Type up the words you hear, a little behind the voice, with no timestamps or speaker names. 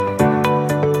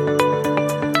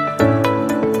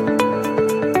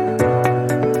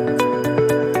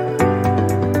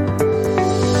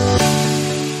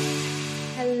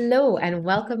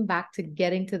welcome back to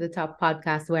Getting to the Top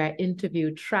podcast, where I interview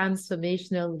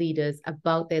transformational leaders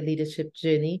about their leadership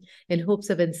journey in hopes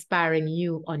of inspiring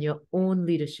you on your own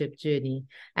leadership journey.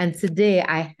 And today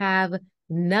I have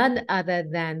none other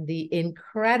than the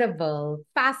incredible,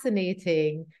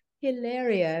 fascinating,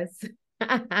 hilarious,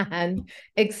 and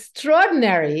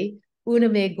extraordinary Una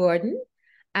Mae Gordon.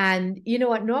 And you know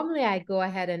what? Normally I go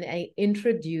ahead and I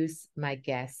introduce my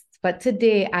guests, but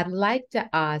today I'd like to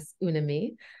ask Una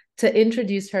Mae to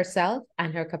introduce herself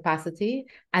and her capacity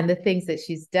and the things that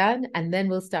she's done. And then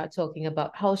we'll start talking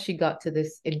about how she got to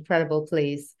this incredible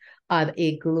place on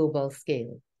a global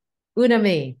scale. Una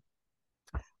Mae.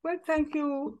 Well, thank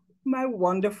you, my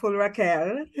wonderful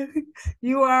Raquel.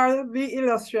 You are the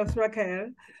illustrious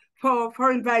Raquel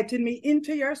for inviting me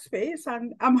into your space,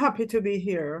 and I'm happy to be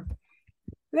here.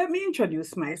 Let me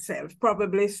introduce myself,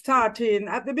 probably starting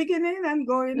at the beginning and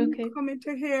coming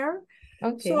to here.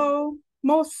 Okay. So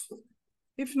most,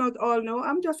 if not all, know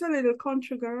I'm just a little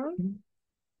country girl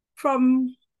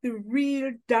from the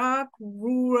real dark,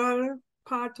 rural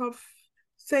part of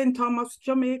St. Thomas,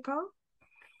 Jamaica,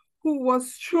 who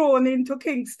was thrown into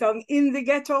Kingston in the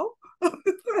ghetto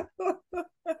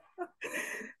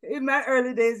in my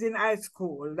early days in high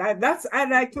school. I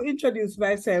like to introduce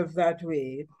myself that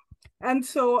way. And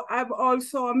so I'm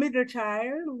also a middle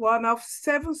child, one of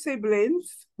 7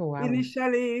 siblings. Wow.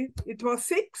 Initially, it was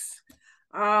 6.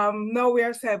 Now we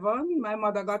are 7. My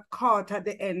mother got caught at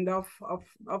the end of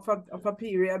a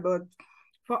period, but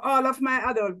for all of my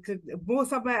adult,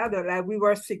 most of my adult life, we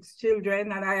were 6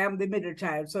 children, and I am the middle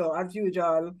child. So as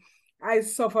usual, I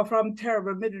suffer from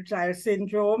terrible middle child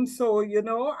syndrome. So, you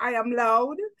know, I am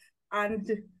loud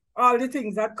and all the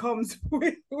things that comes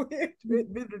with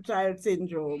middle child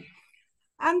syndrome.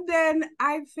 And then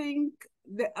I think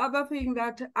the other thing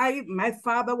that my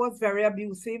father was very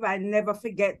abusive. I never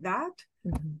forget that.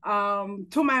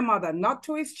 To my mother, not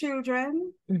to his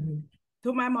children,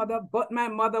 to my mother, but my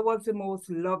mother was the most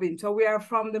loving. So we are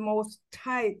from the most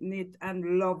tight-knit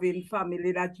and loving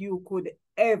family that you could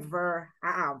ever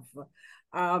have.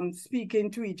 Speaking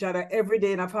to each other every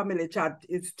day in a family chat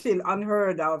is still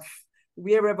unheard of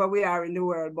wherever we are in the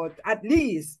world, but at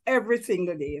least every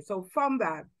single day. So from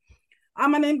that,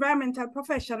 I'm an environmental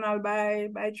professional by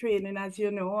training, as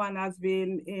you know, and has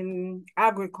been in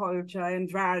agriculture,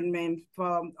 environment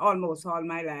for almost all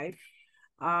my life.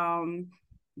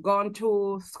 Gone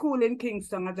to school in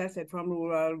Kingston, as I said, from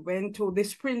rural, went to the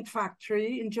Sprint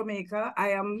factory in Jamaica.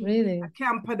 I am a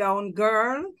Camperdown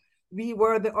girl. We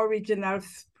were the original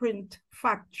Sprint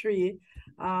factory.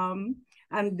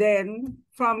 And then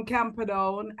from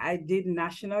Camperdown, I did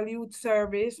National Youth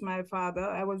Service. My father,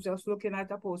 I was just looking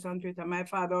at a post on Twitter. My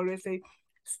father always say,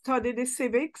 study the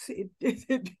civics.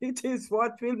 It is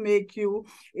what will make you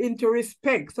into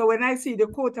respect. So when I see the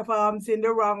coat of arms in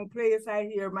the wrong place, I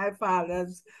hear my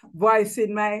father's voice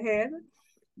in my head.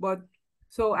 But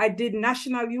so I did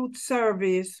National Youth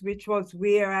Service, which was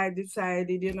where I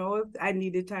decided, you know, I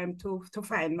needed time to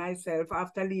find myself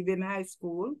after leaving high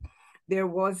school. There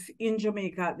was in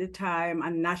Jamaica at the time a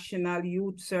National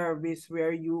Youth Service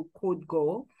where you could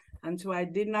go. And so I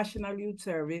did National Youth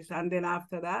Service. And then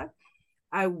after that,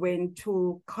 I went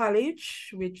to college,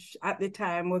 which at the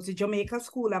time was the Jamaica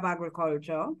School of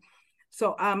Agriculture.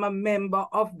 So I'm a member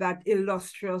of that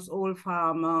illustrious old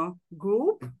farmer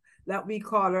group that we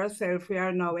call ourselves. We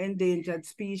are now endangered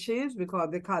species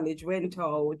because the college went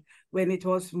out when it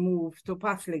was moved to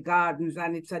Pasley Gardens,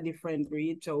 and it's a different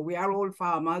breed. So we are old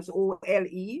farmers,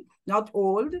 O-L-E, not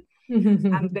old.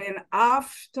 And then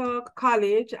after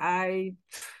college, I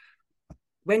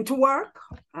went to work.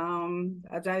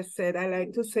 As I said, I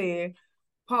like to say,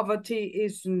 poverty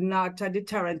is not a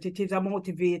deterrent. It is a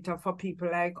motivator for people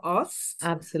like us.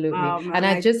 Absolutely. And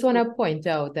I just want to point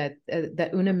out that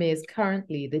that Una Mae is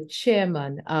currently the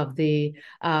chairman of the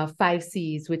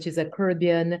 5Cs, which is a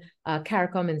Caribbean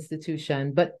CARICOM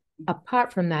institution. But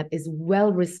apart from that, is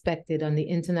well respected on the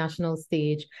international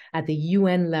stage at the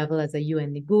UN level as a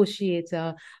UN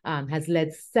negotiator, has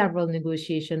led several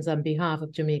negotiations on behalf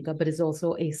of Jamaica, but is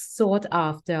also a sought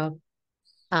after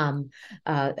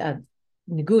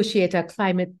negotiator,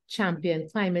 climate champion,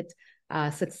 climate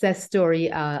success story,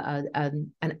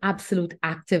 an absolute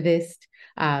activist,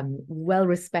 well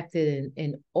respected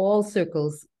in all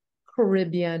circles,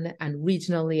 Caribbean and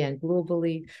regionally and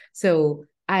globally. So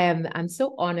I'm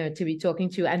so honored to be talking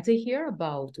to you and to hear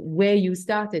about where you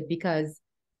started, because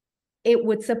it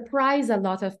would surprise a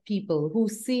lot of people who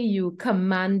see you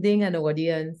commanding an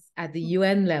audience at the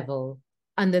UN level,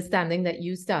 understanding that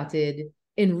you started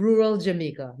in rural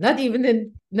Jamaica, not even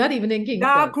in Kingston.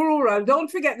 Dark rural. Don't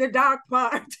forget the dark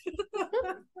part.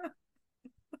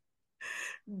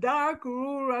 dark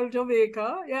rural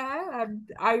Jamaica. Yeah, and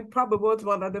I probably was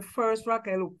one of the first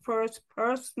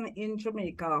person in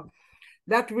Jamaica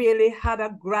that really had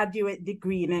a graduate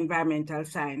degree in environmental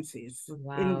sciences.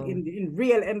 Wow. In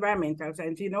real environmental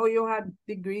science. You know, you had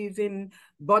degrees in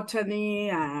botany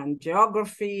and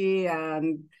geography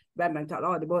and environmental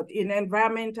order, but in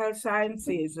environmental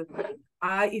sciences,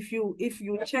 if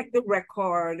you check the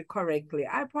record correctly,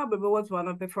 I probably was one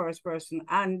of the first person.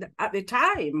 And at the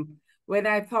time, when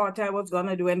I thought I was going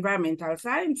to do environmental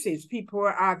sciences, people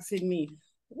were asking me,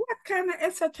 what kind of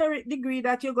esoteric degree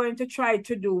that you're going to try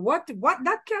to do? What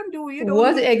that can do? You don't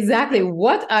What exactly?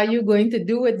 What are you going to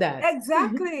do with that?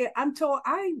 Exactly. And so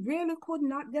I really could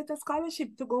not get a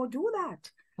scholarship to go do that.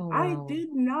 Oh, wow. I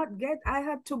did not get, I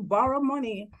had to borrow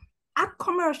money at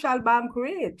commercial bank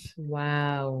rate.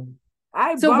 Wow.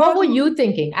 So what were you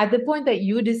thinking at the point that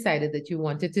you decided that you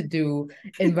wanted to do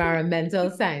environmental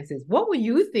sciences? What were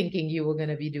you thinking you were going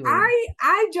to be doing?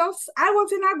 I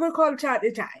was in agriculture at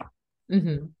the time.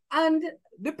 Mm-hmm. And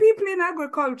the people in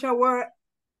agriculture were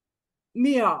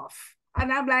me off.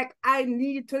 And I'm like, I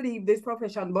need to leave this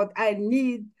profession, but I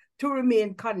need to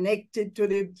remain connected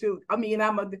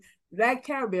like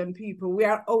Caribbean people, we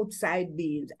are outside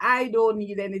beings. I don't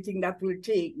need anything that will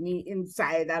take me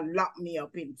inside and lock me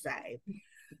up inside.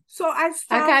 So I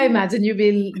can't imagine you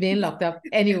being locked up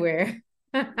anywhere.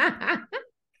 So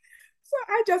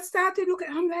I just started looking,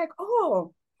 I'm like,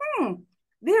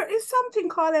 there is something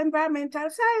called environmental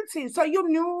sciences. So you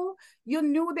knew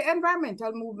the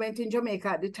environmental movement in Jamaica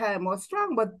at the time was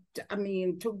strong, but I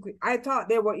mean, I thought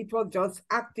it was just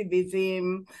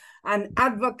activism and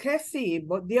advocacy,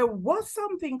 but there was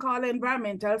something called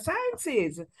environmental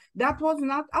sciences that was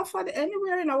not offered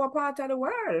anywhere in our part of the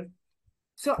world.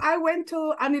 So I went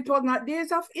to, and it was not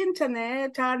days of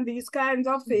internet and these kinds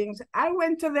of things. I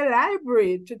went to the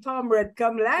library, to Tom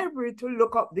Redcombe Library, to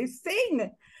look up this thing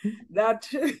that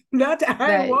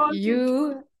I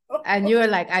wanted. And you were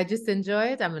like, I just enjoy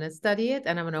it. I'm going to study it,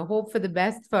 and I'm going to hope for the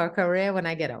best for a career when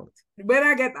I get out. When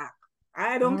I get back,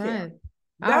 I don't care.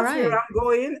 That's where I'm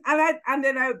going. And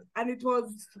it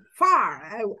was far.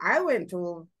 I went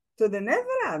to the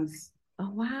Netherlands. Oh,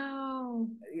 wow.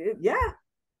 Yeah.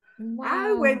 Wow.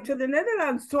 I went to the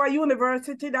Netherlands to a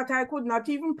university that I could not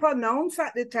even pronounce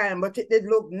at the time, but it did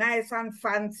look nice and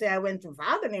fancy. I went to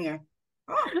Wageningen.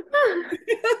 Oh.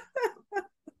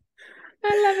 I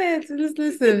love it. Just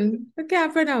listen, I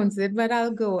can't pronounce it, but I'll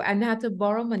go. And I had to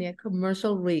borrow money at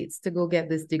commercial rates to go get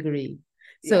this degree.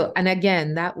 So, yeah. And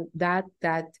again, that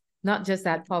not just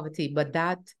that poverty, but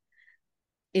that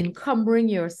encumbering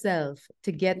yourself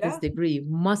to get this degree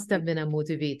must have been a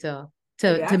motivator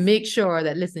to make sure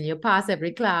that, listen, you pass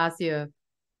every class.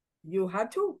 You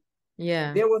had to.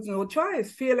 Yeah. There was no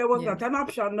choice. Failure was not an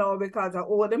option now because I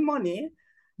owe the money.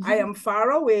 I am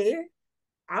far away.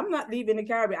 I'm not leaving the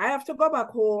Caribbean. I have to go back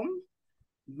home.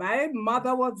 My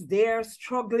mother was there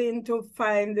struggling to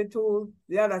find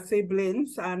the other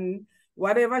siblings, and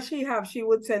whatever she have, she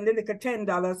would send a little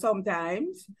 $10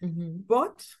 sometimes. Mm-hmm.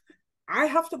 But I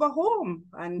have to go home.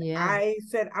 And I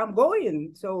said, I'm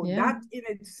going. So that in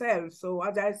itself. So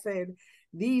as I said,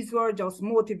 these were just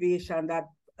motivation that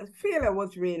failure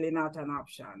was really not an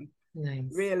option. Nice.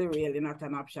 Really, really not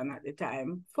an option at the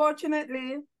time.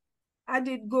 Fortunately, I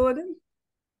did good.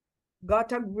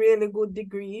 Got a really good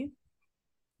degree,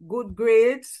 good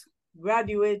grades,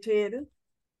 graduated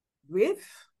with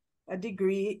a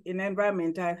degree in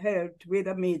environmental health with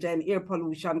a major in air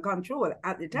pollution control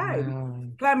at the time. Wow.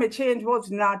 Climate change was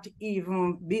not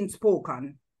even being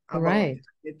spoken about at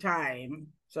the time.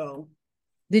 So,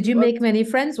 did you make many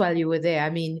friends while you were there?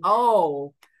 I mean,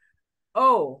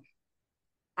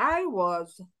 I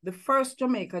was the first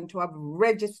Jamaican to have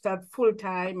registered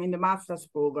full-time in the master's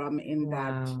program in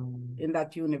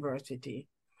that university.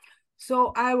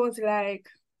 So I was like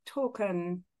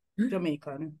token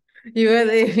Jamaican.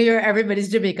 You're everybody's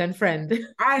Jamaican friend.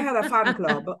 I had a fan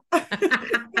club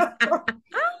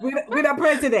with a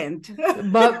president.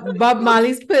 Bob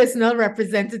Marley's personal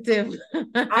representative.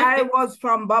 I was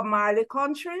from Bob Marley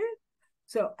country.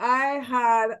 So I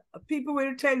had, people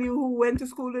will tell you who went to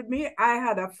school with me, I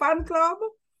had a fan club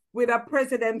with a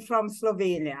president from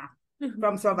Slovenia,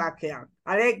 from Slovakia,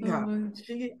 Alenka.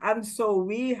 And so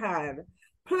we had,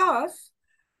 plus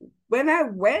when I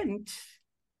went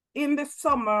in the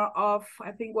summer of,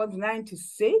 I think it was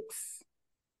 96,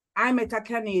 I met a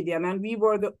Canadian, and we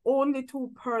were the only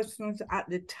two persons at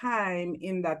the time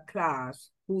in that class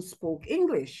who spoke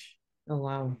English. Oh,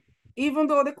 wow. Even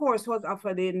though the course was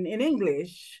offered in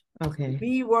English, okay,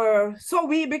 we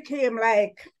became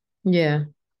like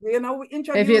You know,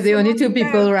 if you're the only two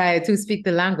people, right, who speak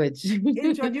the language.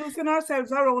 Introducing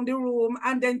ourselves around the room,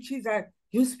 and then she's like,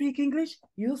 you speak English?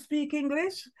 You speak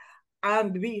English?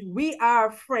 And we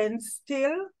are friends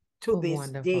still to this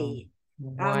day.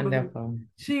 Wonderful.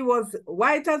 She was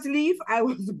white as leaf. I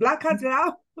was black as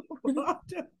laugh.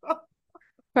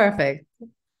 Perfect.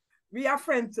 We are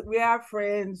friends. We are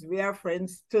friends. We are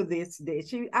friends to this day.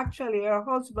 She actually, her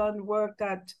husband worked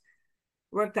at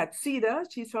Cedar.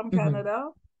 She's from Canada.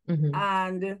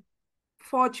 And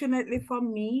fortunately for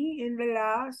me, in the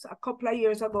last a couple of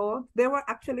years ago, they were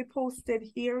actually posted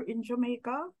here in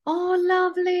Jamaica. Oh,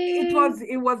 lovely.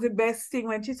 It was the best thing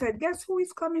when she said, guess who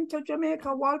is coming to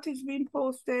Jamaica? Walt is being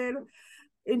posted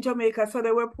in Jamaica. So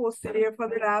they were posted here for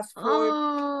the last 4.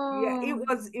 Yeah,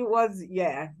 it was,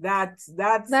 yeah. That's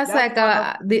like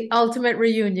the ultimate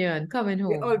reunion coming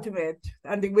home. The ultimate.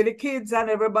 And with the kids and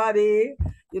everybody,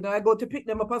 you know, I go to pick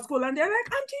them up at school and they're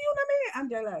like, Auntie Unami. And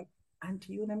they're like,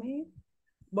 Auntie Unami?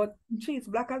 But she's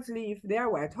black as leaf, they're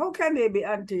white. How can they be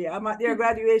auntie? I'm at their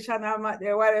graduation, I'm at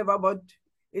their whatever, but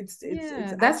it's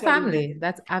that's family.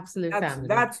 That's absolute family.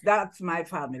 That's my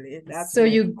family. So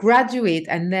you graduate,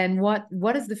 and then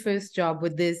what is the first job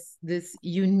with this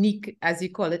unique, as you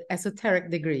call it, esoteric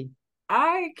degree?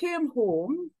 I came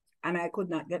home and I could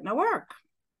not get no work.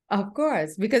 Of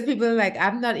course, because people are like,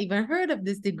 I've not even heard of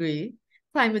this degree.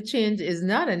 Climate change is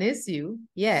not an issue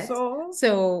yet.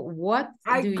 So what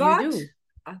do you do?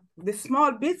 The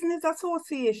Small Business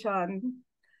Association,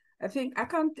 I think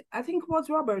it was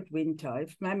Robert Winter,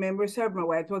 if my memory serves me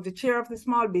right, was the chair of the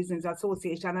Small Business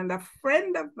Association, and a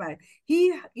friend of mine,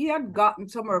 he had gotten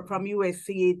some work from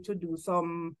USC to do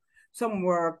some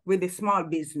work with the small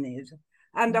business.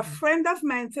 And a friend of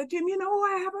mine said to him, you know,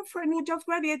 I have a friend who just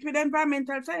graduated with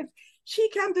environmental science. She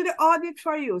can do the audit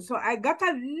for you. So I got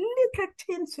a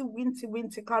little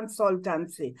wincy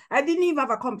consultancy. I didn't even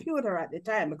have a computer at the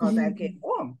time because I came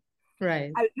home.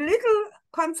 Right. A little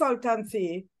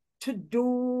consultancy to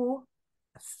do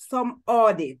some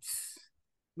audits,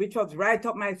 which was right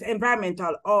up my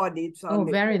environmental audits.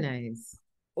 Very nice.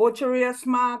 Ocherius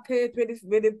Market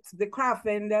with the craft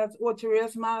vendors,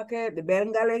 Ocherius Market, the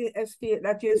Bengali Estate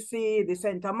that you see, the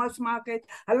St. Thomas Market,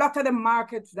 a lot of the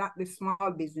markets that the small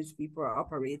business people are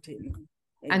operating.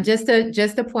 And just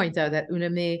to point out that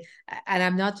Uname, and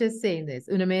I'm not just saying this,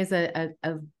 Uname is a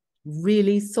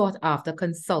really sought after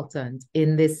consultant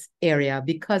in this area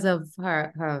because of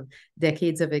her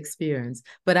decades of experience.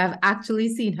 But I've actually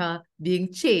seen her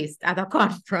being chased at a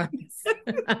conference.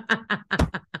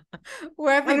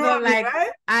 Where people are like,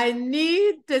 right? I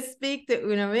need to speak to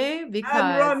Uname because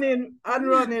I'm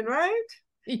running, right?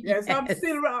 Yes,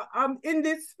 I'm in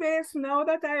this space now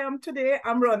that I am today.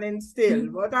 I'm running still,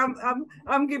 but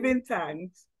I'm giving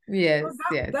thanks. Yes,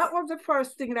 so that was the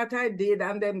first thing that I did,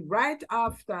 and then right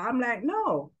after, I'm like,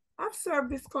 no, I've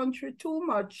served this country too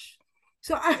much.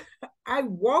 So I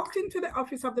walked into the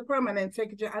office of the permanent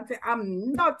secretary and said,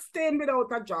 I'm not staying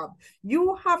without a job.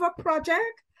 You have a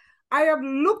project. I have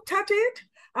looked at it.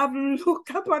 I've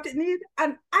looked at what it needs,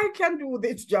 and I can do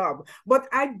this job. But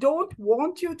I don't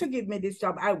want you to give me this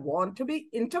job. I want to be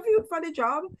interviewed for the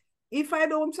job. If I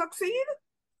don't succeed,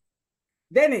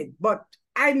 but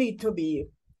I need to be.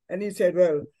 And he said,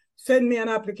 well, send me an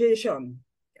application.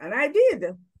 And I did.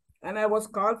 And I was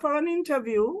called for an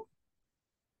interview.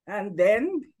 And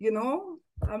then, you know,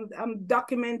 I'm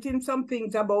documenting some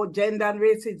things about gender and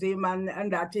racism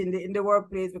and that in the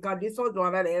workplace, because this was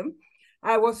one of them.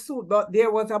 I was sued, but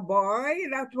there was a boy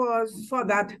that was for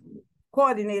that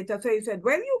coordinator. So he said,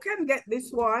 well, you can get this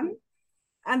one,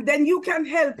 and then you can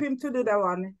help him to do that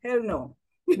one. Hell no.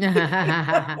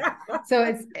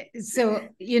 So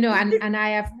you know, and I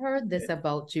have heard this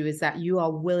about you, is that you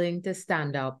are willing to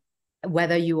stand up,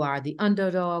 whether you are the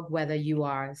underdog, whether you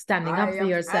are standing up for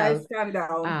yourself. I stand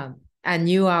down. And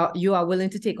you are willing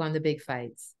to take on the big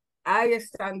fights. I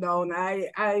stand down.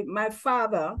 My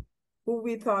father, who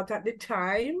we thought at the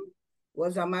time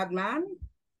was a madman,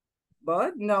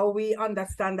 but now we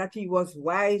understand that he was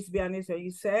wise behind it. So he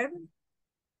said,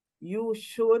 you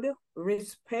should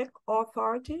respect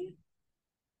authority,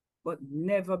 but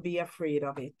never be afraid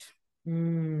of it.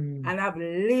 And I've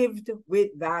lived with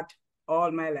that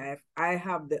all my life. I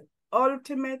have the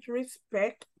ultimate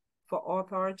respect for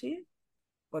authority,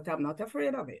 but I'm not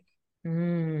afraid of it.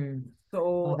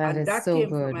 So that came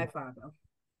from my father.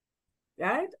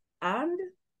 Right? And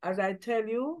as I tell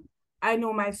you, I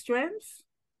know my strengths,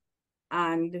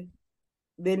 and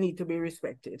they need to be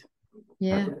respected.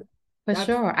 Yeah. For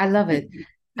sure. I love it.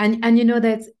 And you know,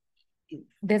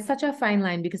 there's such a fine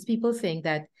line, because people think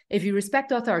that If you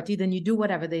respect authority, then you do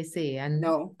whatever they say. And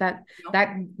that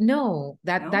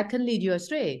can lead you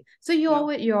astray. So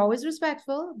you're always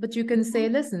respectful, but you can say,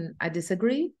 listen, I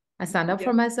disagree. I stand up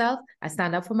for myself. I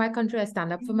stand up for my country. I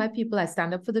stand up for my people. I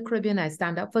stand up for the Caribbean. I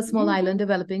stand up for small island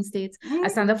developing states. I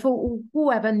stand up for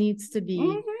whoever needs to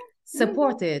be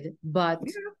supported, but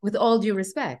with all due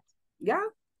respect. Yeah.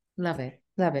 Love it.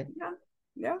 Love it.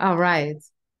 Yeah. All right.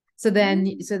 So then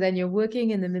you're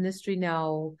working in the ministry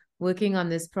now, working on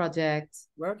this project.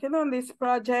 Working on this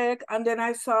project. And then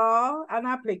I saw an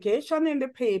application in the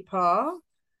paper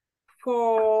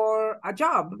for a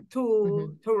job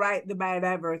to write the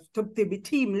biodiversity, to be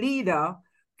team leader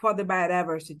for the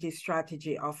biodiversity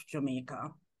strategy of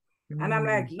Jamaica. And I'm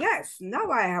like, yes, now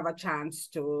I have a chance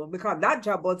to, because that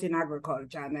job was in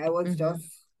agriculture and I was just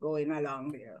going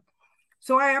along there.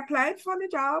 So I applied for the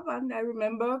job, and I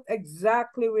remember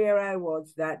exactly where I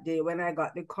was that day when I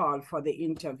got the call for the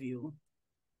interview.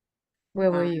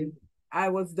 Where were you? I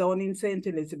was down in St.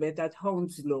 Elizabeth at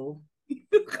Hounslow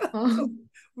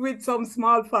with some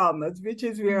small farmers, which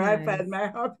is where I find my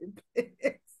happy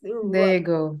place. There you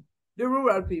go. The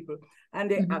rural people. And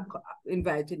they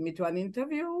invited me to an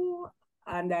interview,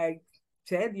 and I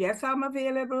said, yes, I'm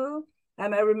available.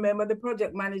 And I remember the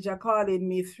project manager calling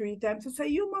me 3 times to say,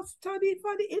 you must study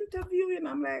for the interview. And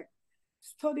I'm like,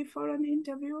 study for an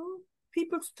interview?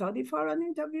 People study for an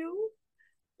interview?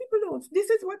 People don't. This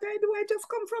is what I do. I just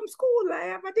come from school. I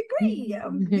have a degree,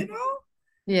 you know?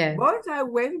 Yeah. But I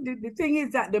went, the thing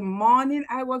is that the morning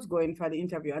I was going for the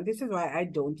interview, and this is why I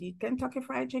don't eat Kentucky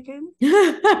Fried Chicken.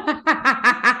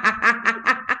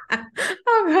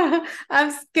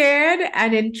 I'm scared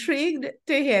and intrigued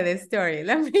to hear this story.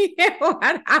 Let me hear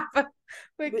what happened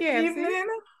with the evening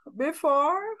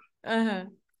before,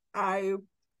 I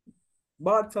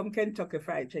bought some Kentucky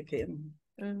Fried Chicken.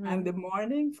 And the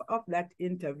morning of that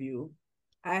interview,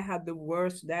 I had the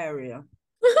worst diarrhea.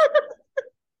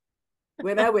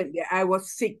 When I went there, I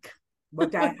was sick,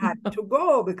 but I had to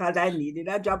go because I needed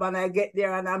a job. And I get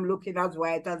there and I'm looking as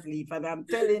white as leaf. And I'm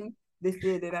telling this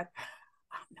lady that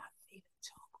I'm not feeling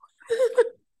so good.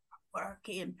 I'm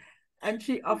working. And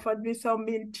she offered me some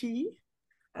mint tea.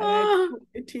 And I took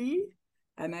the tea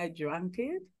and I drank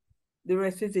it. The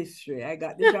rest is history. I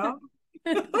got the job.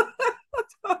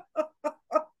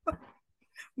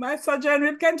 My sojourn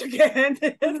with Kentucky.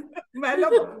 My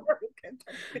love for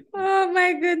Kentucky. Oh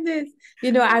my goodness.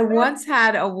 You know, I once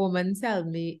had a woman tell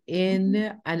me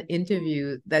in an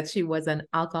interview that she was an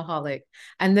alcoholic.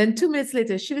 And then 2 minutes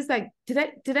later, she was like, did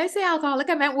I say alcoholic?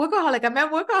 I meant workaholic. I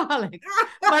meant workaholic.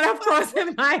 But of course,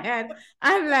 in my head,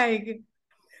 I'm like,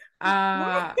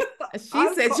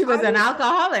 she said she was an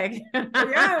alcoholic.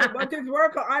 Yeah, but it's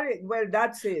workaholic. Well,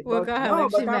 that's it. But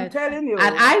I'm telling you.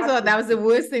 And I thought that was the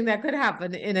worst thing that could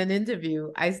happen in an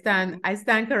interview. I stand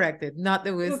corrected. Not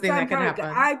the worst thing that can happen.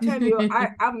 I tell you,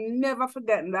 I'm never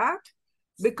forgetting that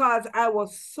because I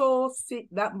was so sick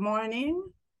that morning.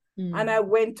 And I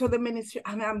went to the ministry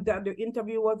and the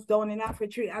interview was done in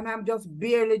Africa and I'm just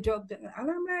barely jumped. And I'm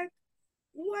like,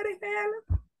 what the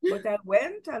hell? But I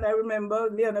went and I remember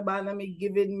Leona Barnamy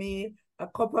giving me a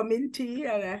cup of mint tea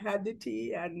and I had the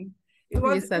tea and it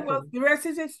was the rest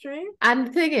is history. And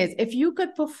the thing is, if you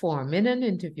could perform in an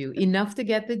interview enough to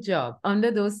get the job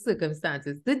under those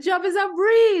circumstances, the job is a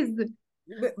breeze.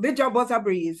 The job was a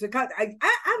breeze because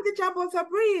the job was a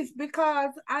breeze because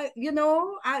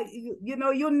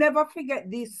you never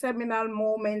forget this seminal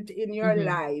moment in your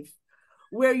life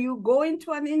where you go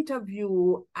into an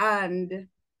interview and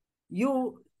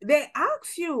they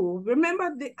ask you,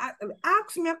 remember, they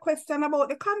asked me a question about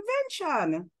the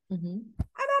convention. And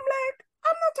I'm like,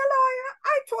 I'm not a lawyer.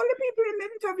 I told the people in the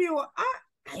interview,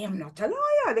 I am not a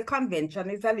lawyer. The convention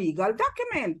is a legal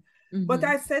document. But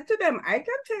I said to them, I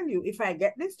can tell you, if I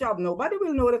get this job, nobody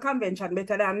will know the convention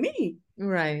better than me.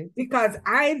 Right. Because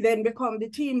I then become the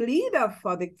team leader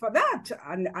for that.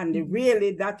 And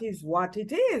really, that is what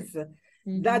it is.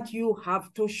 That you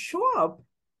have to show up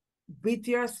with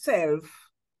yourself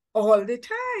all the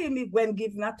time. When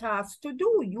given a task to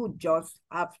do, you just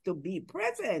have to be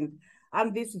present.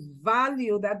 And this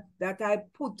value that I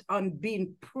put on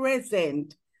being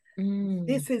present,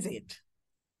 this is it.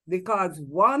 Because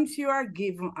once you are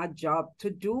given a job to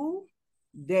do,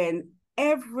 then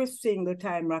every single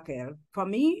time, Raquel, for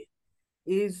me,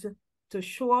 is to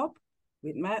show up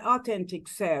with my authentic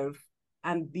self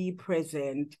and be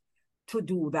present to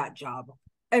do that job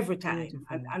every time.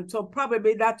 And so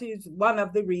probably that is one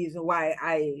of the reasons why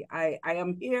I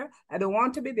am here. I don't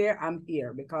want to be there, I'm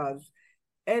here. Because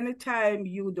anytime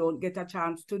you don't get a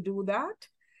chance to do that,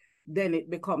 then it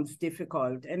becomes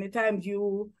difficult. Anytime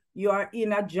you are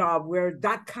in a job where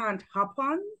that can't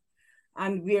happen,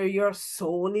 and where your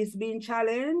soul is being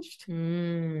challenged,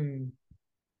 leave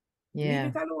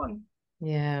it alone.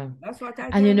 Yeah. That's what I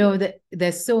And you tell know you. that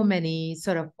there's so many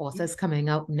sort of authors coming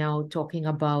out now talking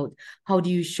about how do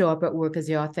you show up at work as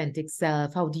your authentic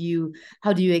self? How do you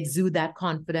exude that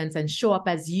confidence and show up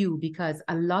as you? Because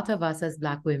a lot of us as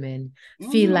Black women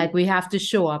feel like we have to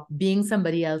show up being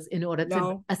somebody else in order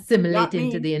to assimilate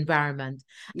into the environment.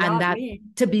 And that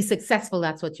to be successful,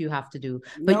 that's what you have to do.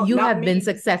 But you have been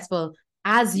successful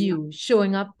as you,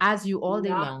 showing up as you all day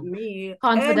long.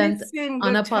 Confident,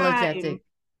 unapologetic.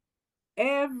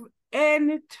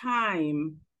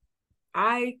 Anytime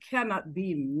I cannot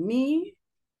be me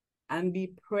and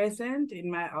be present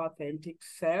in my authentic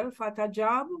self at a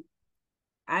job,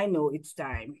 I know it's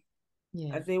time.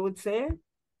 Yeah. As they would say,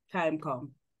 time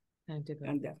come. Time to go.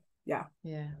 And yeah.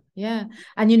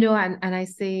 And you know, and I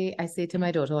say to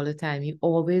my daughter all the time, you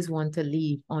always want to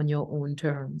leave on your own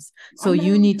terms. So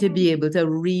you need to be able to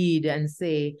read and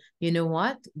say, you know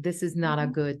what, this is not a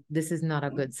good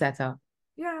setup.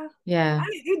 Yeah. And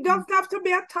it doesn't have to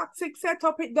be a toxic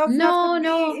setup. It doesn't have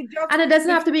to be. And it doesn't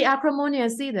have to be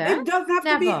acrimonious either. It doesn't have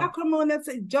to be acrimonious.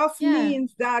 It just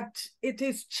means that it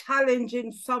is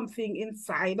challenging something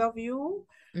inside of you.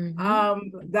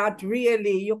 That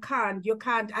really you can't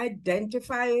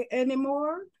identify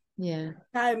anymore.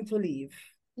 Time to leave.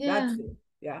 That's it.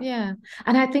 Yeah.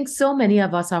 And I think so many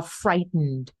of us are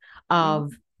frightened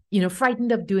of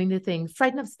frightened of doing the thing,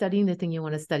 frightened of studying the thing you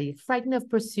want to study, frightened of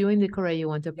pursuing the career you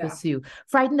want to pursue,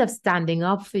 frightened of standing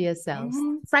up for yourselves,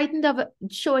 frightened of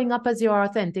showing up as your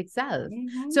authentic self.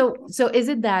 So is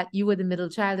it that you were the middle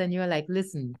child and you're like,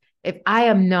 listen, if I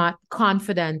am not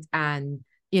confident and,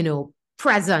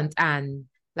 present and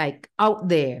like out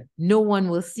there, no one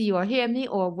will see or hear me?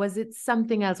 Or was it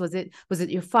something else? Was it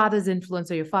your father's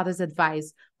influence or your father's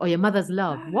advice or your mother's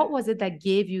love? What was it that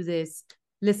gave you this?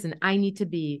 Listen, I need to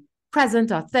be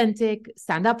present, authentic,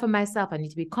 stand up for myself. I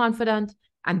need to be confident.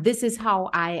 And this is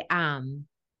how I am.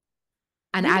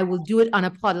 And I will do it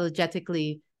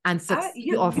unapologetically and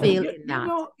succeed or fail in that.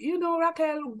 You know,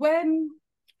 Raquel, when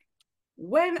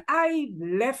I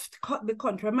left the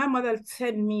country, my mother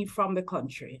sent me from the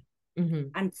country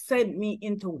and sent me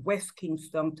into West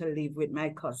Kingston to live with my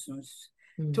cousins.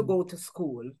 To go to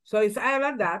school. So it's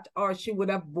either that or she would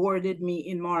have boarded me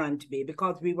in Morant Bay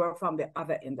because we were from the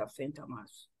other end of St.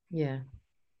 Thomas. Yeah.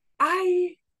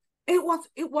 It was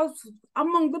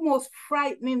among the most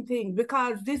frightening things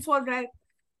because this was like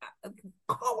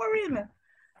cowering.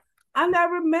 And I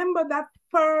remember that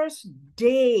first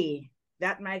day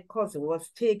that my cousin was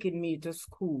taking me to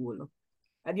school.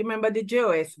 And you remember the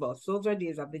JOS bus? Those were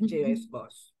days of the JOS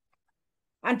bus.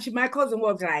 And my cousin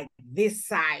was like this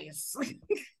size.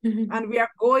 And we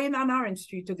are going on Orange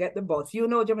Street to get the bus. You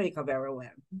know Jamaica very well.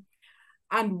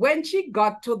 And when she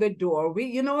got to the door,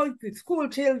 the school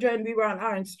children, we were on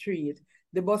Orange Street.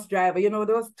 The bus driver, there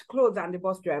was closed, and the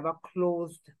bus driver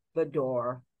closed the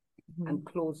door and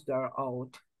closed her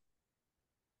out.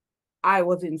 I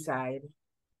was inside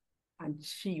and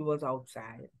she was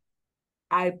outside.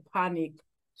 I panicked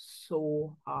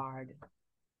so hard.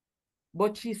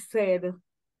 But she said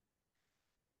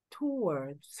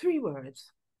 3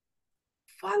 words.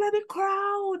 Follow the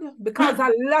crowd. Because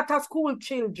a lot of school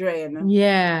children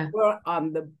were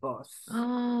on the bus.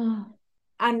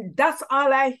 And that's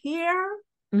all I hear.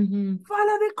 Follow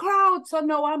the crowd. So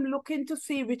now I'm looking to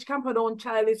see which Camperdown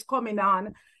child is coming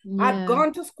on. I'd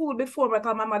gone to school before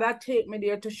because my mother take me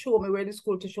there to show me where the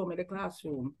school, to show me the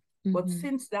classroom. But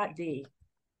since that day,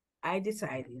 I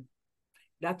decided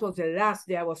that was the last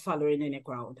day I was following any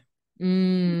crowd.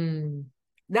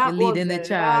 That was the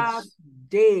last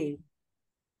day.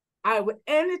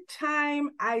 Anytime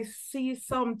I see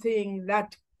something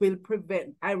that will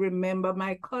prevent, I remember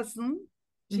my cousin,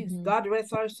 she's God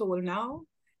rest her soul now,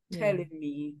 telling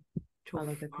me to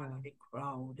follow the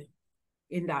crowd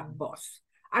in that bus.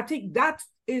 I think that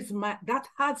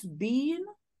has been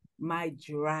my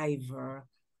driver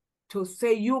to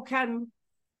say you can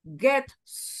get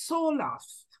so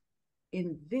lost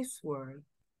in this world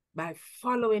by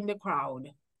following the crowd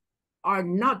or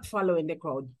not following the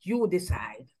crowd. You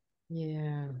decide.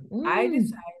 I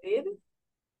decided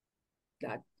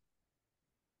that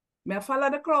I follow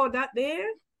the crowd that day,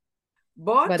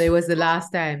 but it was the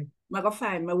last time. I'm going to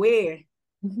find my way.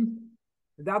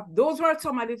 Those were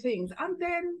some of the things. And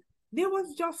then there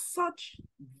was just such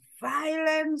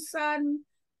violence and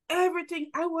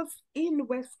everything. I was in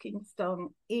West Kingston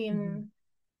in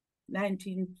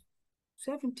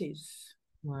 1970s.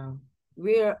 Wow.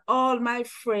 Where all my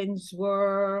friends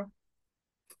were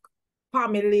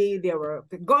family, they were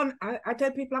the gun. I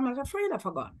tell people I'm not afraid of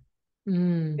a gun.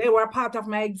 They were part of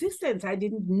my existence. I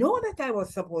didn't know that I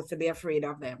was supposed to be afraid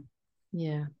of them.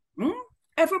 Yeah.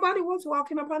 Everybody was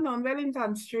walking up and down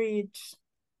Wellington Street.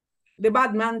 The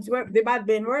bad men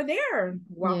were there,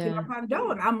 walking up and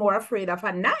down. I'm more afraid of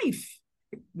a knife,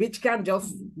 which can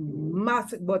just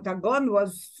mass, but a gun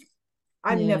was,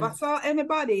 I never saw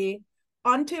anybody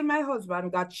until my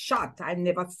husband got shot. I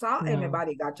never saw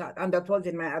anybody got shot, and that was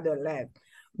in my adult life.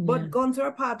 But guns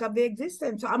were part of the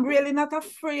existence. So I'm really not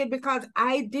afraid, because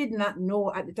I did not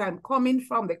know at the time, coming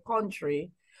from the country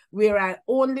where I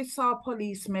only saw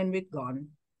policemen with guns.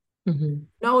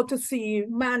 Now to see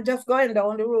man just going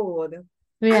down the road,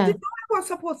 I didn't know I was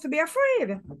supposed to be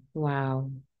afraid. Wow.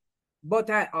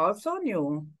 But I also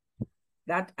knew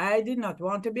that I did not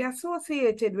want to be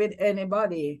associated with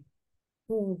anybody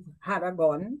who had a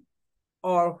gun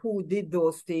or who did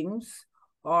those things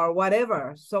or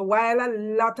whatever. So while a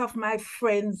lot of my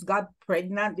friends got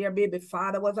pregnant, their baby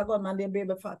father was a gunman, their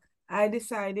baby father, I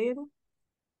decided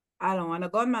I don't want a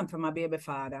gunman for my baby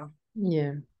father.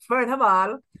 Yeah. First of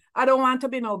all, I don't want to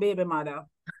be no baby mother.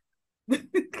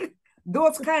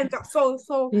 Those kinds of, so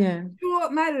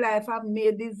throughout my life, I've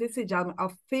made this decision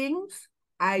of things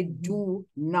I do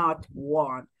not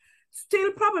want.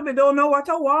 Still probably don't know what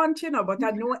I want, but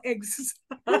I know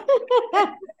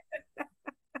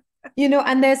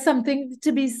and there's something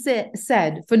to be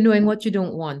said for knowing what you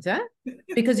don't want, huh?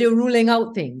 Because you're ruling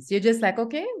out things. You're just like,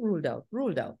 okay, ruled out.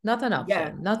 Not an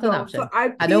option. Not an option. So I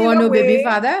don't want no baby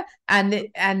father,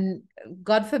 and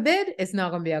God forbid, it's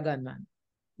not gonna be a gunman.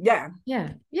 Yeah.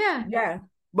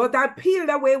 But I peeled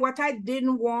away what I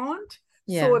didn't want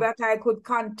so that I could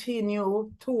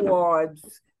continue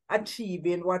towards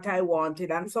achieving what I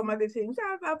wanted. And some of the things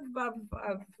have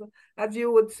as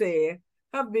you would say,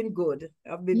 have been good.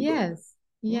 Yes.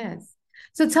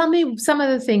 So tell me some of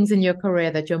the things in your career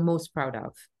that you're most proud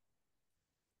of.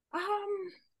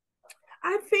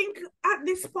 I think at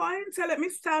this point, so let me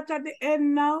start at the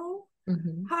end now.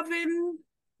 Having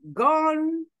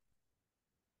gone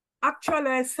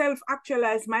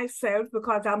self-actualize myself,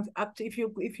 because I'm, if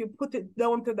you put it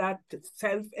down to that,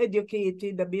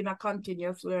 self-educated, being a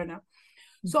continuous learner.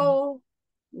 So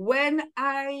when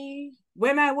I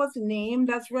was named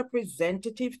as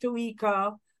representative to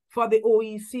ICA for the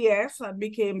OECS, I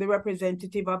became the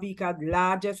representative of ICA's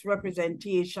largest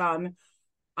representation.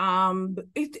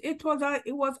 It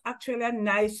was actually a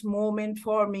nice moment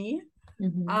for me.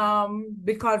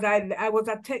 Because I was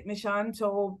a technician,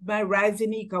 so my rise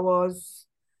in ICA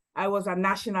I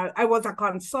was a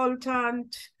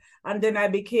consultant, and then I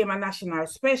became a national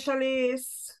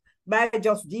specialist by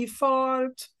just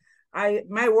default.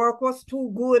 My work was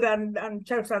too good, and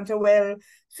Chelsea said, well,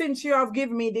 since you have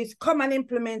given me this, come and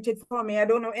implement it for me. I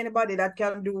don't know anybody that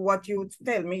can do what you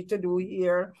tell me to do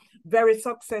here. Very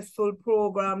successful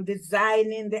program,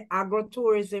 designing the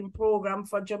agro-tourism program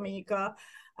for Jamaica.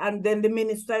 And then the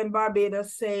minister in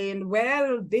Barbados saying,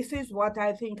 well, this is what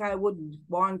I think I would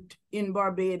want in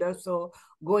Barbados. So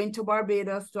going to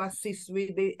Barbados to assist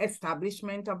with the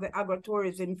establishment of the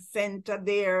agro-tourism center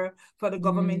there for the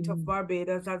government of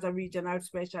Barbados as a regional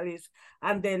specialist.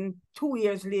 And then 2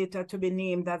 years later to be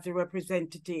named as a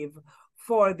representative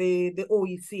for the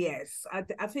OECS.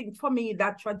 I think for me,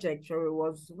 that trajectory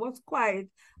was quite,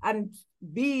 and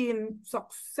being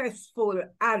successful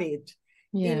at it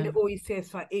in the OECS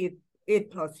for eight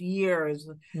plus years.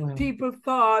 Wow. People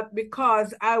thought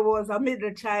because I was a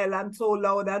middle child and so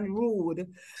loud and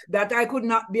rude that I could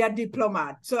not be a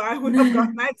diplomat. So I would have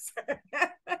got myself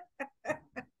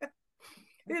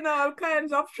in all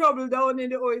kinds of trouble down in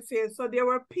the OECS. So there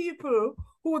were people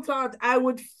who thought I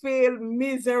would fail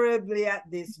miserably at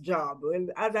this job. Well,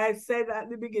 as I said at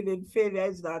the beginning, failure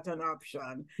is not an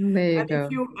option.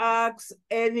 If you ask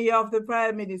any of the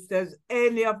prime ministers,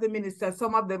 any of the ministers,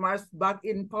 some of them are back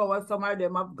in power, some of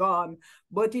them have gone.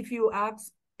 But if you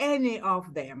ask any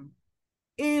of them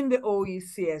in the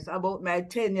OECS about my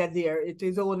tenure there, it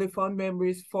is only fond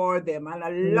memories for them. And a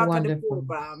lot of the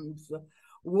programs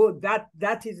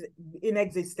that is in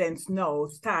existence now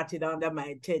started under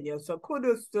my tenure. So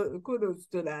kudos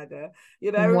to that.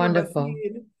 I remember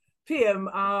seeing PM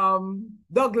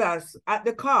Douglas at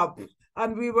the COP,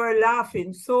 and we were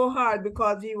laughing so hard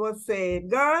because he was saying,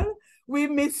 girl, we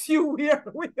miss you.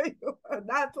 Where you?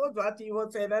 That was what he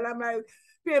was saying. And I'm like,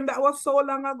 PM, that was so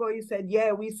long ago. He said,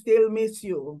 yeah, we still miss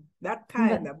you. That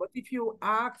kind of. But if you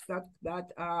ask that,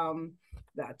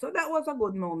 so that was a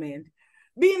good moment.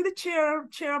 Being the chair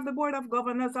of the board of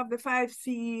governors of the 5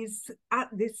 Cs at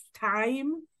this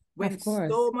time, when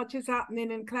so much is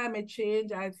happening in climate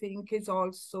change, I think is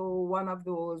also one of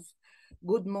those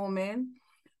good moments.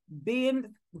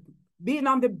 Being being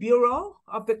on the bureau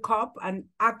of the COP and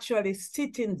actually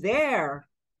sitting there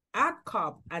at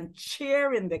COP and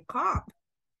chairing the COP.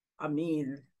 I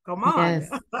mean, come on. Yes,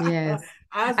 yes.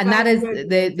 And that is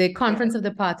the Conference of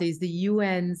the Parties, the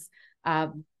UN's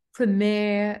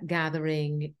premier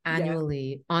gathering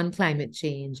annually on climate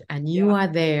change. And you are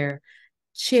there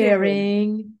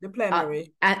chairing the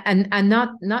plenary. And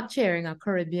not chairing a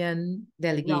Caribbean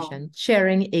delegation,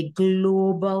 chairing a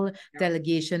global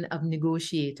delegation of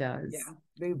negotiators. Yeah,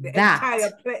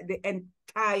 the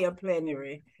entire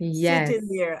plenary. Yes. Sitting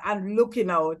there and looking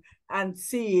out and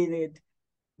seeing it.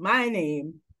 My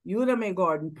name, Una May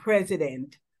Gordon,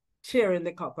 president, chairing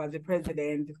the COP as the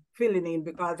president, filling in,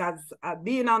 because as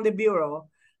being on the bureau,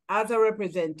 as a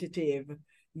representative,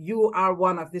 you are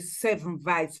one of the 7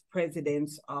 vice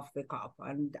presidents of the COP,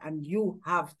 and you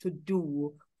have to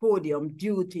do podium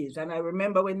duties. And I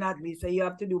remember when Natalie said you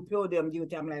have to do podium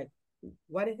duty, I'm like,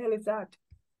 what the hell is that?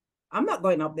 I'm not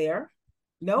going up there.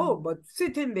 No, but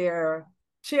sitting there,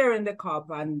 chairing the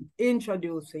COP and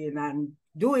introducing and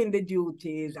doing the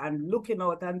duties and looking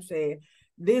out and say,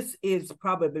 this is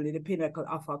probably the pinnacle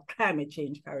of a climate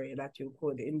change career that you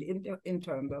could in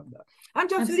terms of that. I'm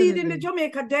just leading the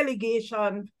Jamaica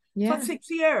delegation for 6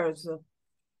 years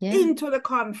into the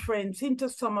conference, into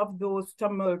some of those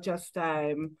tumultuous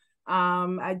times.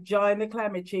 I joined the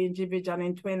Climate Change Division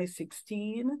in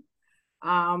 2016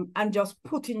 and just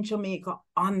putting Jamaica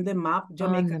on the map,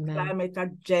 Jamaica climate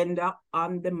agenda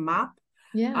on the map.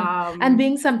 Yeah. And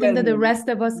being something that the rest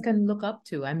of us can look up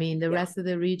to. I mean, the rest of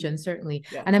the region, certainly.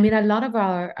 Yeah. And I mean, a lot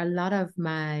of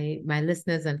my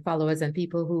listeners and followers and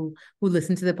people who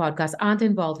listen to the podcast aren't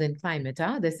involved in climate.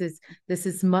 This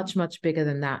is much, much bigger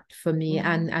than that for me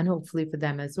and hopefully for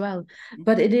them as well.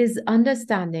 But it is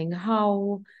understanding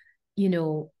how,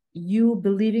 you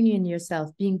believing in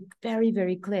yourself, being very,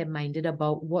 very clear-minded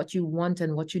about what you want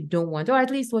and what you don't want, or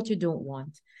at least what you don't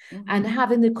want, and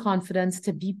having the confidence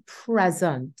to be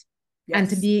present and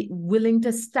to be willing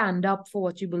to stand up for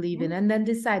what you believe in, and then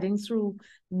deciding through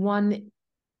one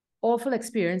awful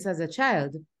experience as a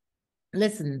child,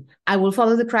 listen, I will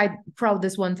follow the crowd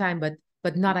this one time,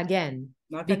 but not again.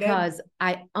 Because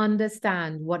I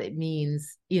understand what it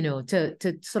means,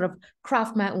 to sort of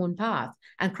craft my own path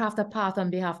and craft a path on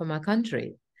behalf of my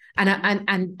country,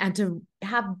 and to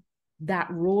have that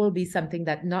role be something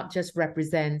that not just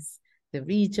represents the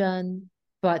region,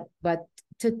 but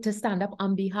to stand up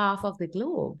on behalf of the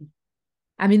globe.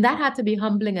 I mean, that had to be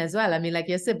humbling as well. I mean, like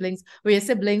were your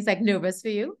siblings like nervous for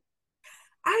you?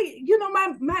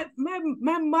 My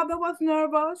mother was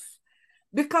nervous,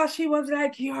 because she was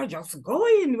like, you're just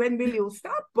going, when will you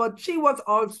stop? But she was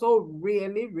also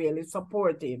really, really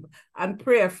supportive and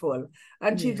prayerful.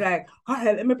 And she's like, all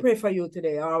right, let me pray for you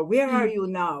today, or where are you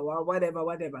now, or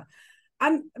whatever.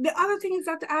 And the other thing is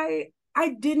that I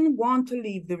didn't want to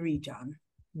leave the region.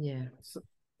 Yeah. So,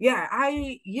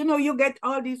 you get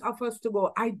all these offers to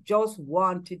go. I just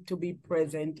wanted to be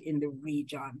present in the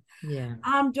region. Yeah.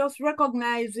 I'm just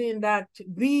recognizing that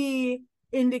we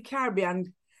in the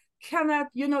Caribbean cannot,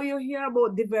 you hear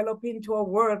about developing to a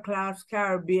world-class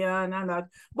Caribbean and that,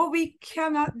 but we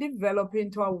cannot develop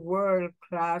into a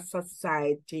world-class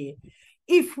society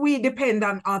if we depend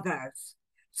on others.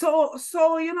 So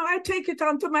I take it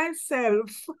onto myself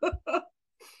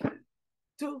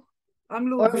to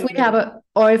or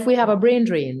if we have a brain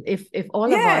drain, if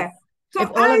all of us, so if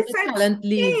all of the talent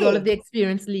leaves, all of the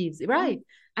experience leaves, right?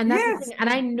 And that's the thing. And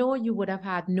I know you would have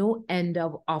had no end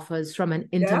of offers from an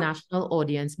international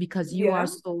audience, because you are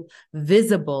so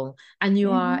visible and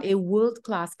you are a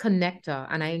world-class connector.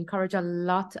 And I encourage a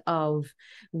lot of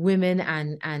women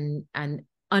and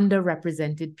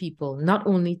underrepresented people not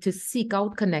only to seek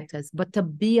out connectors, but to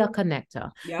be a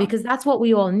connector, because that's what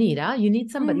we all need. You need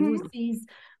somebody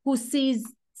who sees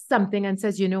something and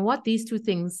says, you know what, these two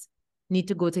things need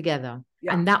to go together.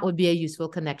 And that would be a useful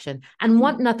connection, and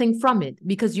want nothing from it,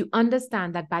 because you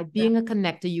understand that by being a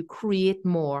connector, you create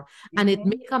more. And it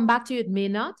may come back to you, it may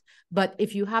not, but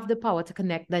if you have the power to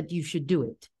connect, that you should do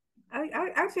it.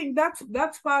 I think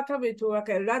that's part of it too.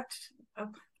 Okay,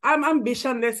 I'm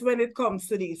ambitionless when it comes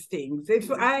to these things.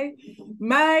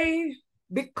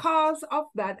 Because of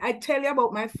that, I tell you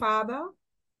about my father.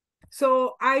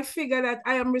 So I figure that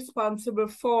I am responsible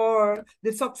for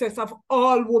the success of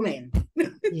all women.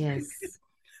 Yes.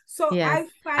 So yes.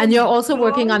 And you're also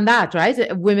working on that,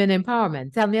 right? Women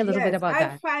empowerment. Tell me a little bit about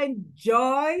that. I find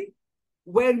joy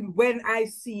when I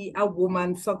see a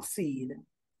woman succeed.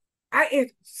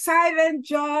 It's silent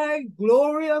joy,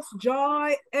 glorious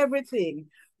joy, everything.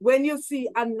 When you see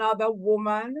another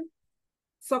woman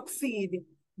succeed,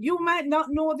 you might not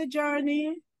know the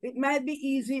journey. It might be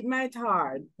easy, it might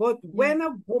hard, but when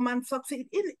a woman succeeds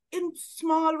in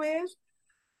small ways,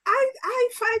 I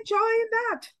find joy in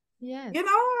that. Yes. You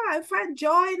know, I find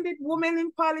joy in the women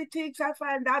in politics. I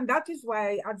find that is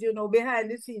why, as you know, behind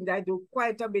the scenes, I do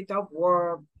quite a bit of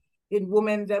work in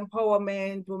women's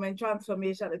empowerment, women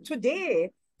transformation. Today,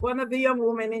 one of the young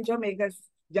women in Jamaica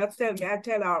just tell me, I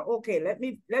tell her, okay, let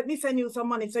me send you some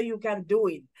money so you can do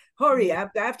it. Hurry, I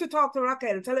have to talk to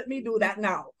Raquel, so let me do that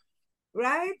now.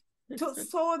 Right?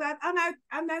 So that,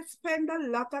 and I spend a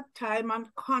lot of time and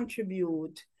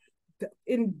contribute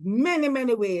in many,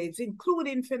 many ways,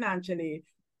 including financially,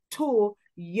 to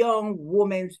young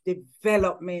women's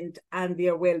development and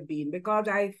their well-being. Because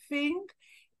I think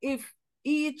if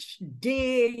each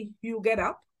day you get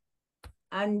up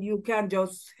and you can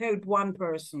just help one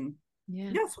person,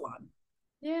 just one,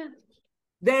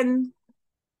 then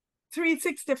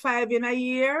 365 in a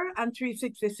year and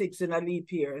 366 in a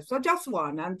leap year. So just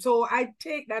one. And so I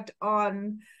take that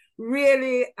on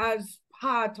really as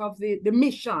part of the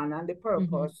mission and the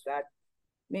purpose that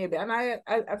maybe, and I,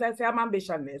 as I say, I'm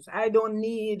ambitionless. I don't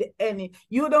need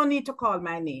you don't need to call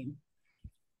my name,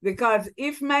 because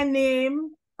if my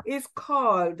name is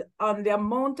called on the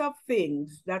amount of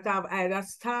things that I've either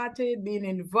started, been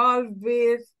involved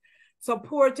with,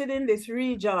 supported in this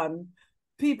region,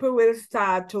 people will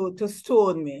start to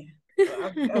stone me.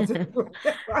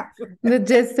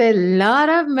 Just a lot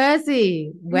of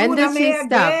mercy. When does she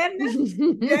stop?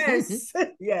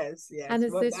 Yes. And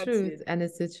it's the truth. And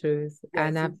it's the truth.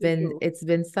 Yes, and it's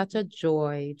been such a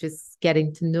joy just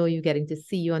getting to know you, getting to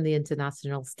see you on the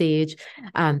international stage,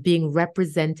 being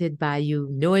represented by you,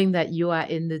 knowing that you are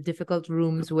in the difficult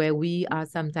rooms where we are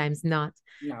sometimes not,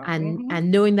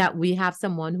 and knowing that we have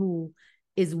someone who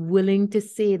is willing to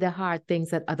say the hard things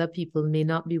that other people may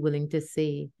not be willing to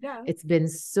say. It's been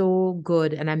so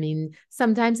good. And I mean,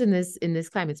 sometimes in this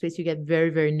climate space, you get very,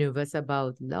 very nervous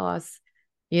about loss,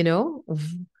 you know?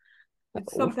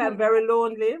 It's sometimes very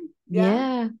lonely.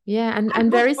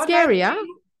 And very scary,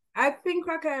 I think,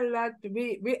 Raquel, that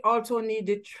we also need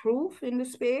the truth in the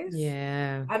space.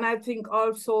 Yeah. And I think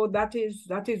also that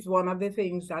is one of the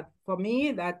things that, for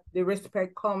me, that the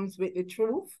respect comes with the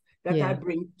truth that I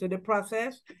bring to the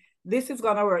process. This is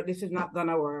gonna work. This is not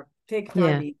gonna work. Take it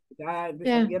or leave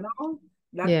it. You know,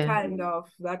 that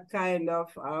kind of.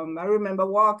 I remember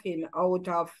walking out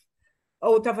of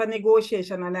a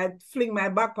negotiation, and I fling my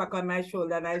backpack on my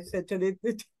shoulder, and I said to the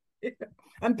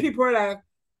and people were like,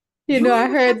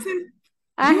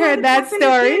 I heard that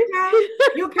story.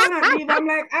 You cannot leave. I'm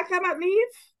like, I cannot leave.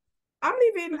 I'm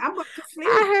leaving. I'm going to sleep.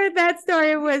 I heard that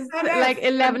story was like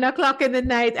 11 o'clock in the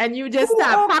night, and you just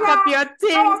start pack up your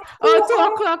things.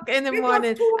 2 o'clock in the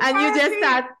morning, and you just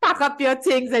start pack up your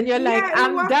things, and you're like,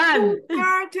 I'm done.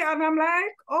 2:30, and I'm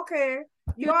like, okay.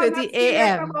 You're 2:30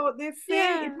 a.m. about this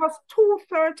thing. It was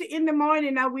 2:30 in the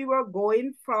morning, and we were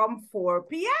going from 4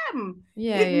 p.m.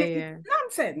 It's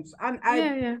nonsense. And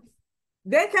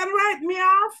they can write me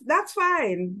off. That's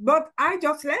fine. But I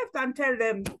just left and tell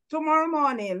them tomorrow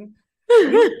morning.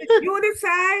 You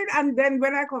decide, and then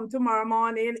when I come tomorrow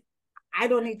morning, I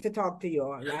don't need to talk to you.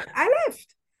 I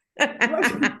left.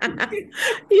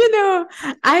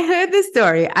 I heard the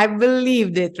story. I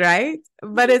believed it, right?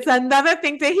 But it's another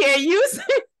thing to hear you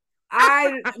say.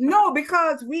 No,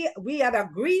 because we had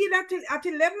agreed at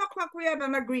 11 o'clock. We had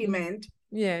an agreement.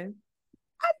 Yeah. And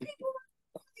people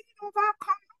were over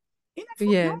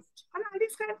and all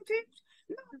these kind of things.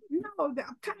 No, the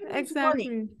time is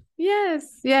money.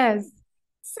 Yes.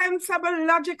 Sensible,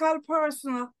 logical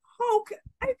person.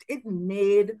 It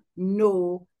made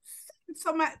no sense.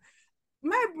 So my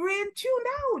brain tuned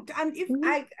out. And if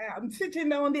I'm sitting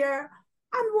down there,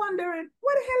 I'm wondering,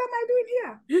 what the hell am I doing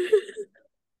here?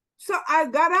 So I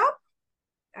got up,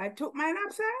 I took my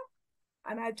knapsack,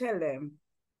 and I tell them,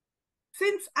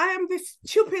 since I am the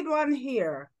stupid one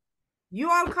here, you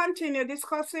all continue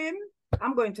discussing,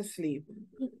 I'm going to sleep.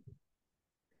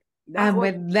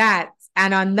 With that,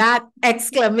 and on that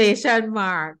exclamation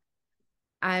mark,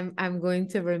 I'm going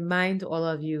to remind all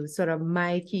of you sort of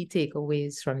my key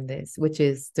takeaways from this, which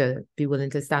is to be willing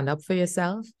to stand up for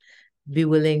yourself, be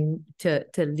willing to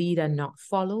lead and not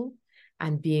follow,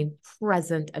 and being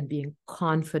present and being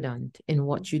confident in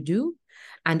what you do.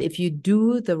 And if you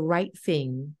do the right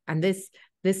thing, and this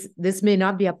may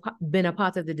not been a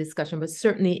part of the discussion, but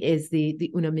certainly is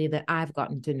the Una May that I've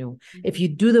gotten to know. If you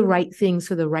do the right things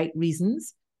for the right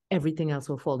reasons, everything else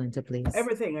will fall into place.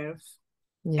 Everything else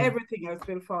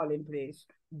will fall in place.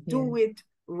 Do it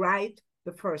right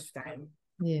the first time.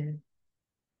 Yeah.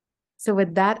 So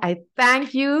with that, I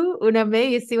thank you, Una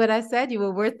May. You see what I said? You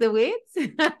were worth the wait.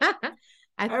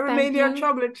 I remain your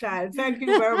troubled child. Thank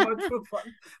you very much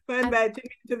for inviting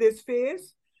me to this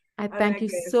space. I thank you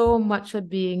so much for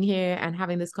being here and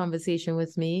having this conversation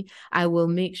with me. I will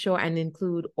make sure and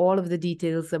include all of the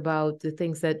details about the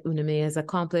things that Uneme has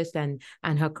accomplished and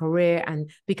her career, and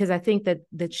because I think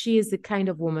that she is the kind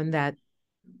of woman that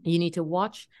you need to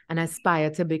watch and aspire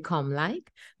to become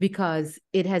like, because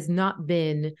it has not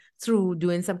been through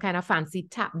doing some kind of fancy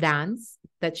tap dance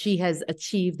that she has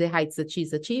achieved the heights that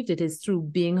she's achieved. It is through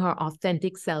being her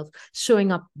authentic self,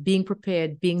 showing up, being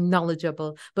prepared, being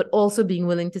knowledgeable, but also being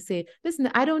willing to say, listen,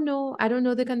 I don't know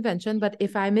the convention, but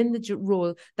if I'm in the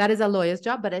role, that is a lawyer's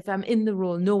job, but if I'm in the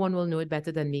role, no one will know it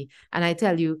better than me. And I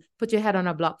tell you, put your head on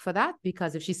a block for that,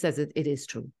 because if she says it, it is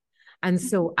true. And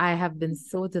so I have been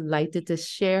so delighted to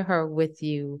share her with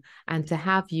you and to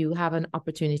have you have an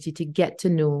opportunity to get to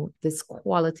know this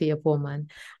quality of woman,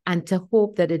 and to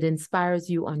hope that it inspires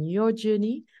you on your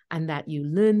journey and that you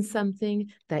learn something,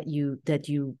 that you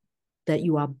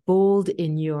are bold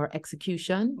in your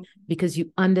execution, because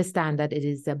you understand that it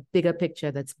is a bigger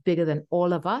picture that's bigger than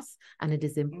all of us. And it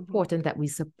is important that we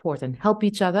support and help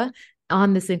each other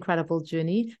on this incredible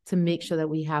journey to make sure that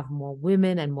we have more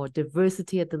women and more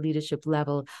diversity at the leadership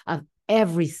level of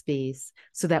every space,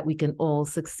 so that we can all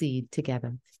succeed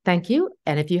together. Thank you.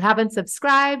 And if you haven't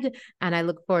subscribed, and I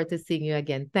look forward to seeing you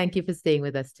again. Thank you for staying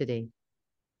with us today.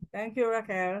 Thank you,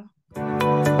 Raquel.